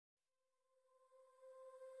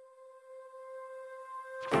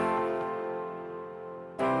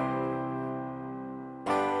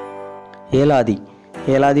ஏலாதி.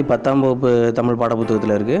 ஏலாதி 10ஆம் வகுப்பு தமிழ்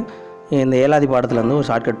பாடப்புத்தகத்தில் இருக்குது. இந்த ஏலாதி பாடத்தில் வந்து ஒரு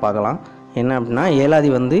ஷார்ட்கட் பார்க்கலாம். என்ன அப்படின்னா, ஏலாதி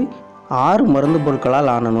வந்து 6 மருந்து பொருட்களால்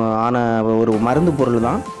ஆன ஒரு மருந்து பொருள்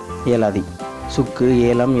தான் ஏலாதி. சுக்கு,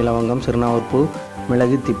 ஏலம், இலவங்கம், சிறுநாவற்பூ,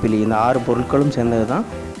 மிளகு, திப்பிலி, இந்த 6 பொருட்களும் சேர்ந்தது தான்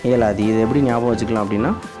ஏலாதி. இது எப்படி ஞாபகம் வச்சுக்கலாம்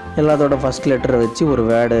அப்படின்னா, எல்லாத்தோட ஃபஸ்ட் லெட்டரை வச்சு ஒரு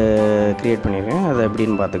வேர்டு க்ரியேட் பண்ணியிருக்கேன். அதை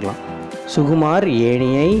எப்படின்னு பார்த்துக்கலாம். சுகுமார்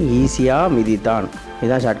ஏணியை ஈஸியாக மிதித்தான்.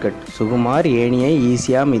 இதுதான் ஷார்ட்கட். சுகுமார் ஏணியை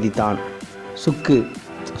ஈஸியாக மிதித்தான். சுக்கு,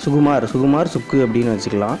 சுகுமார் சுக்கு அப்படின்னு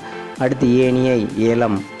வச்சுக்கலாம். அடுத்து ஏணியை,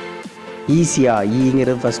 ஏலம். ஈஸியா,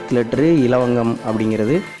 ஈங்கிறது ஃபஸ்ட் லெட்ரு, இலவங்கம்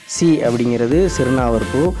அப்படிங்கிறது, சி அப்படிங்கிறது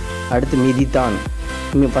சிறுநாவற்பூ. அடுத்து மிதித்தான்,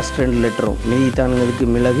 ஃபஸ்ட் 2 லெட்டரும். மிதித்தான்ங்கிறதுக்கு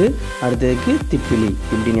மிளகு, அடுத்ததுக்கு திப்பிலி,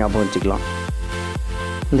 இப்படி ஞாபகம் வச்சுக்கலாம்.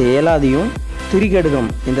 இந்த ஏலாதியும் திரிகடுகம்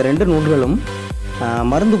இந்த 2 நூல்களும்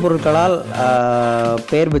மருந்து பொருட்களால்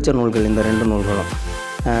பெயர் பெற்ற நூல்கள். இந்த 2 நூல்களும்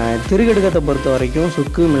திருகடுகத்தை பொறுத்த வரைக்கும்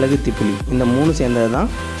சுக்கு, மிளகு, திப்பிலி இந்த 3 சேர்ந்தது தான்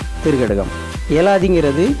திருகடுகம்.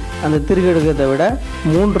 ஏலாதிங்கிறது அந்த திருகடுகத்தை விட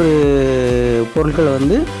 3 பொருட்கள்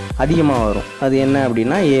வந்து அதிகமாக வரும். அது என்ன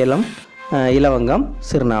அப்படின்னா, ஏலம், இலவங்கம்,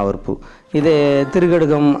 சிறுநாவற்பூ. இது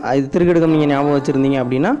திருகடுகம். இது திருகடுகம் நீங்கள் ஞாபகம் வச்சுருந்தீங்க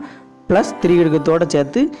அப்படின்னா ப்ளஸ் திரிகடுகத்தோடு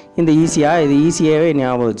சேர்த்து இந்த ஈஸியாக, இது ஈஸியாகவே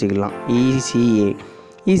ஞாபகம் வச்சுக்கலாம்.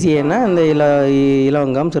 ஈஸிஏன்னா இந்த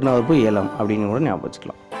இலவங்கம், சிறுநாவற்பூ, ஏலம் அப்படின்னு கூட ஞாபகம்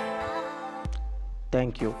வச்சுக்கலாம்.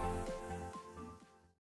 தேங்க்யூ.